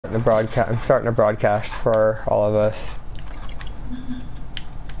I'm starting a broadcast for all of us.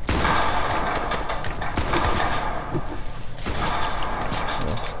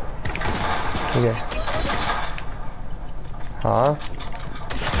 Okay. Huh?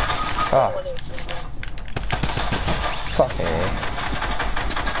 Oh. Fucking A.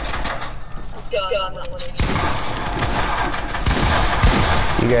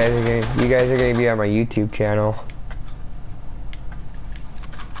 You guys are gonna be on my YouTube channel.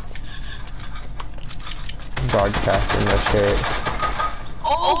 Broadcasting that shit.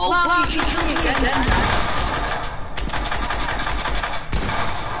 Oh wow, you killed me again.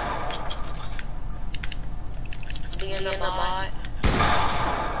 Being a bot.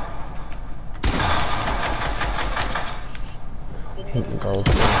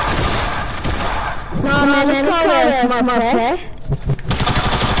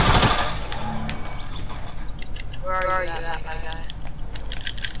 Where are you at, my guy?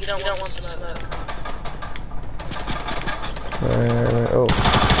 You don't want some smoke. Oh.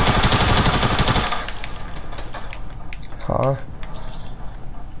 Huh?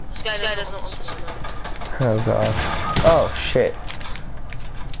 This guy doesn't want some smoke. Oh god. Oh shit.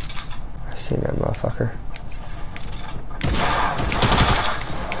 I seen that motherfucker.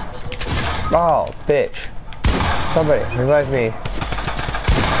 Oh, bitch. Somebody, revive me.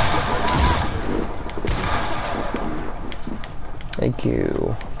 Thank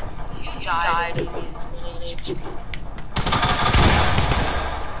you. You died.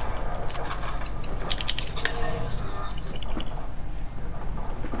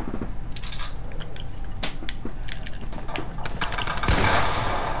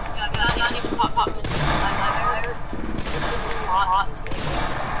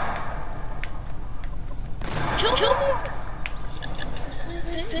 Kill me!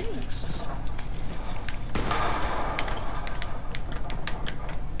 Thanks.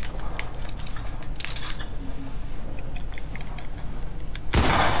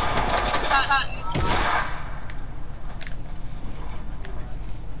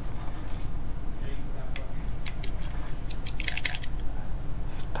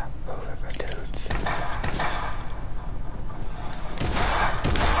 Stop moving my dudes.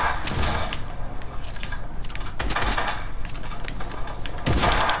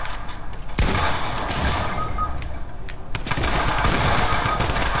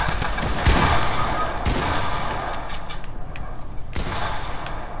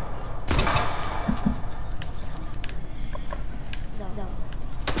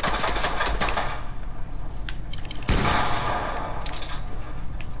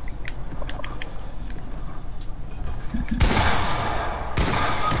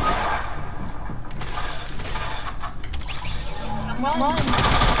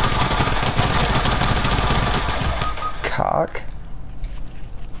 Cock.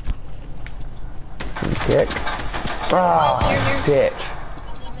 Dick. Ah, bitch.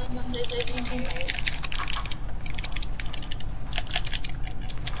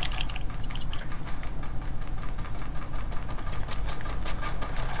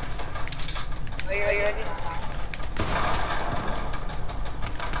 Are you ready?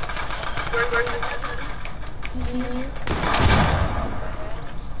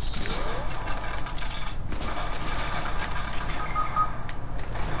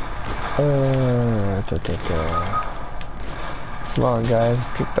 Come on, guys,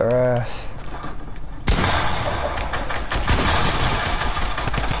 kick their ass.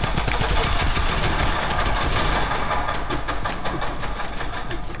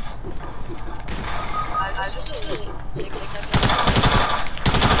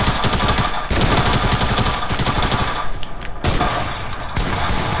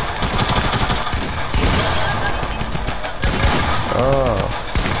 Oh.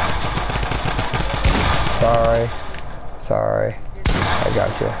 Sorry. I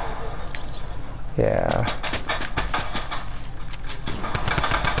got you. Yeah.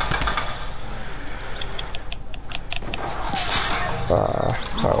 Oh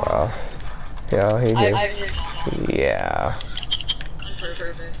well. Yeah, he did. Yeah.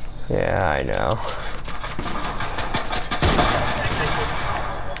 Yeah, I know.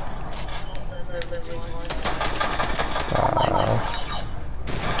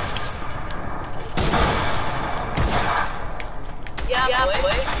 Yeah,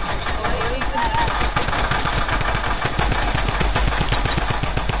 boy.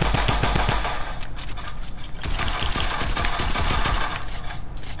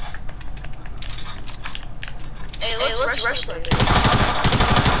 Hey, let's rush them.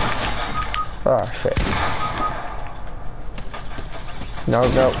 Oh shit. No,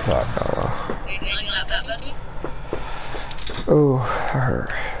 fuck, no. Are you feeling that, buddy? Ooh, I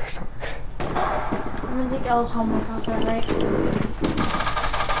hurt. I'm gonna take L's homework out there, right?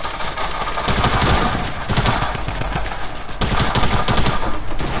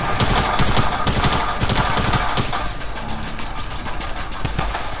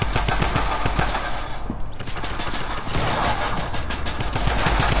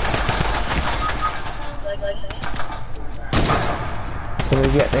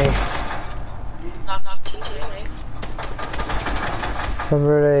 Somebody get me. Knock, TJ, mate.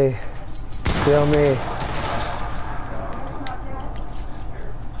 Somebody kill me.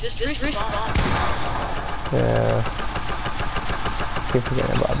 Just respawn. Yeah. Keep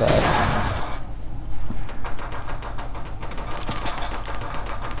forgetting about that.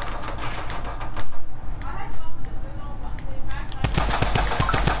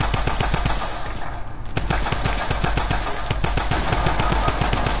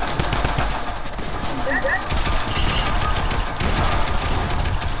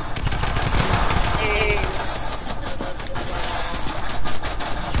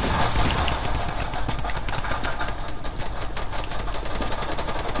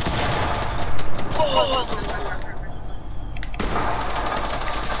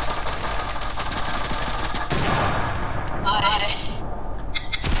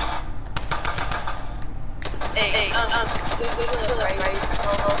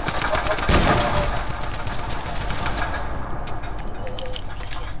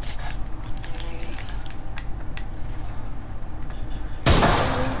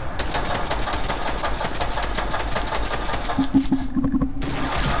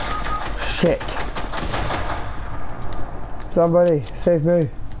 Shit. Somebody, save me.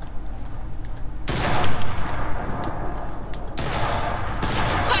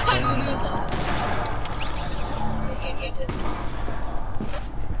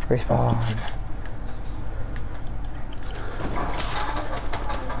 Respawn.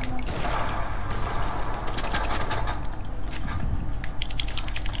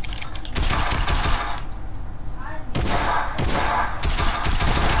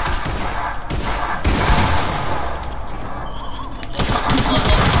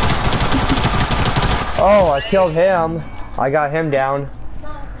 Oh, I killed him. I got him down.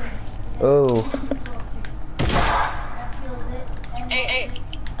 Ooh.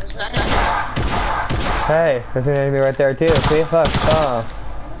 Hey, there's an enemy right there too. See? Look. Oh.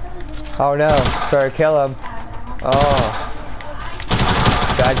 Oh no. Better kill him. Oh.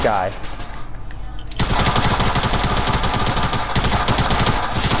 Bad guy.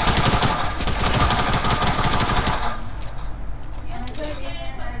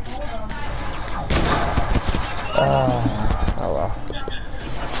 Oh well.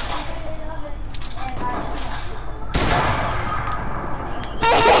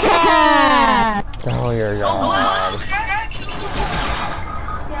 Oh, you're gone.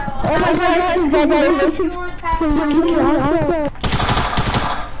 Oh my god, congratulations.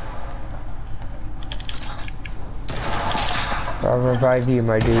 I'll revive you,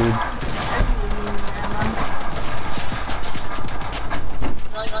 my dude.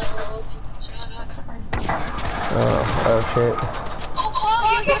 Oh shit.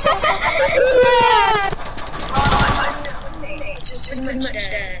 Just pretty much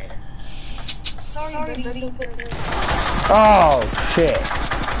dead. Sorry, buddy. Oh shit.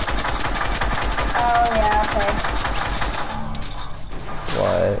 Oh yeah, okay.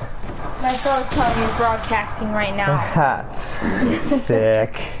 What? My phone's telling me it's broadcasting right now.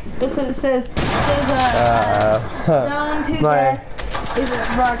 Sick. It says zone to death is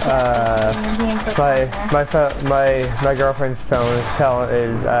broadcasting. My girlfriend's phone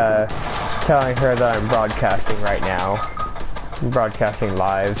is telling her that I'm broadcasting right now. I'm broadcasting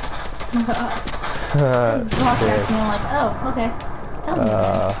live. Broadcasting, I'm like, oh, okay.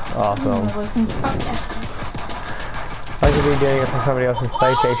 Awesome. I could be doing it from somebody else's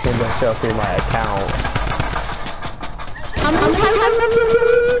PlayStation, but still through my account.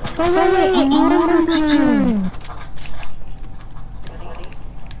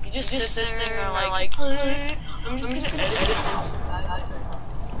 You just sit there and are like, I'm just gonna edit this.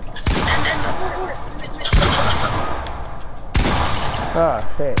 Oh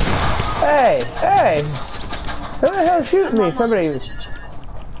shit. Hey! Hey! Who the hell shooting me? Somebody.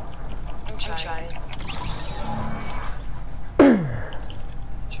 I'm trying.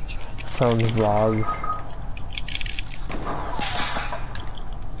 Phone's vlog.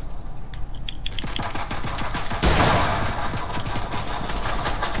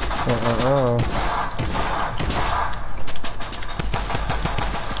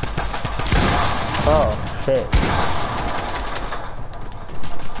 Oh shit.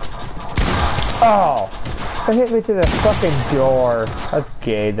 Oh! That hit me through the fucking door. That's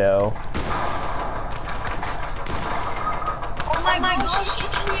gay though.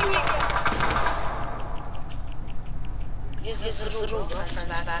 His little girlfriend's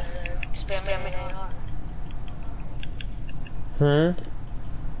back there, spamming AR.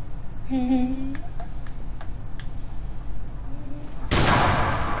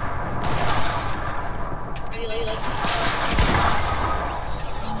 Really like that.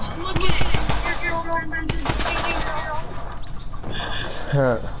 Look at it! Your girlfriend's just skating around.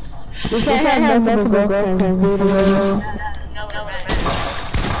 Huh. You can't have multiple girlfriends, dude.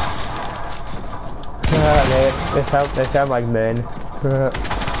 They sound like men.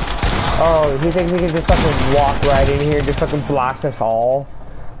 Oh, he thinks he can just fucking walk right in here and just fucking block us all?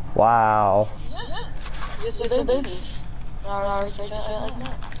 Wow. It's a babies. Like that.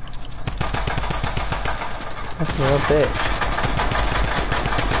 That's a little bitch.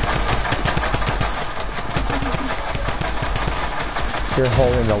 You're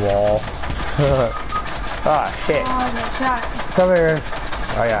holding the wall. Ah, shit. Oh, my God. Come here.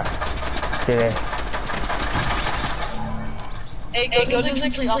 Oh, yeah. Get it. Hey, go to the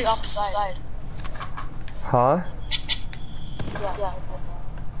completely opposite side. Huh? Yeah.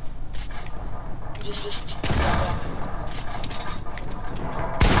 Just. Yeah.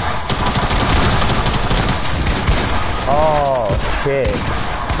 Oh, shit.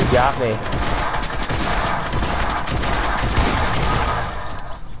 You got me.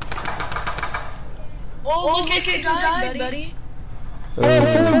 Oh, look at you died, buddy.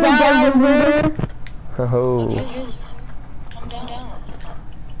 Oh. Calm down.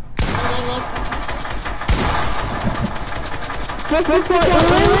 Look,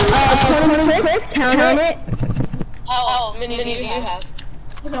 26, count it. How many do you have?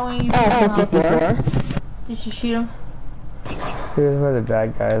 Oh, 54. Did you shoot him? Who are the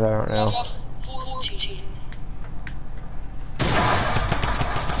bad guys? I don't know. 14.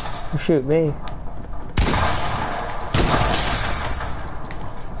 Shoot me.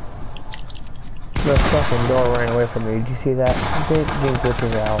 The fucking door ran away from me. Did you see that? I think Jim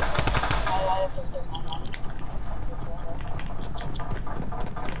glitches out.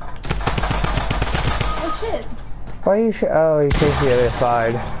 Oh shit. Why you oh, he came to the other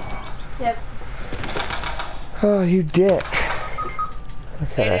side. Yep. Oh, you dick.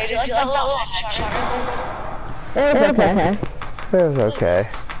 Okay. Did you like that little headshot? It was okay.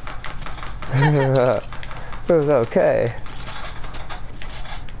 It was okay.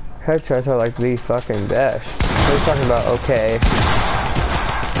 Headshots are like the fucking best. What are you talking about? Okay.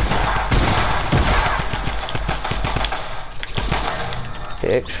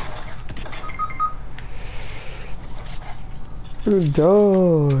 Bitch.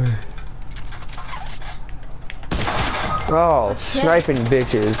 Die. Oh, sniping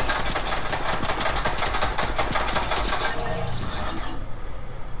bitches.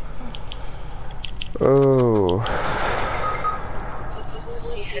 Oh.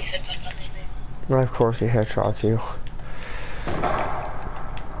 Of course he headshots you.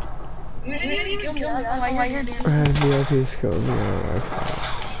 You didn't kill me. I don't know why you're dancing. VIP skills,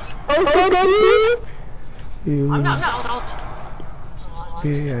 I'm not salty.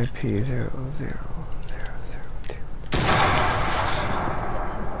 VIP 000002.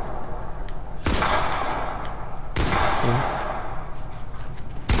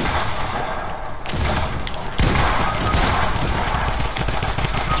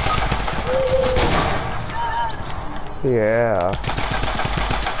 Yeah.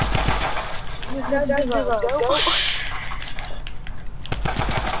 Go.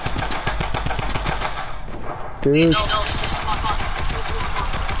 Dude. No, just spawn.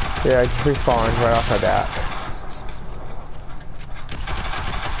 Yeah, just respawned right off of that.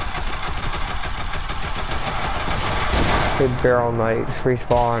 Good barrel knight, just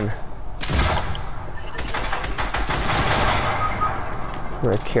respawn. I'm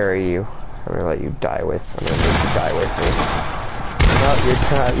gonna carry you. I'm gonna let you die with. I'm gonna make you die with me. No, you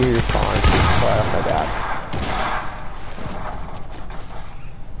respawn right off of that.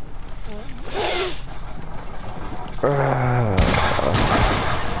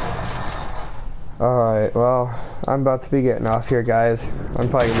 Alright, well, I'm about to be getting off here, guys. I'm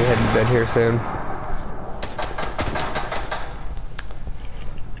probably gonna be heading to bed here soon.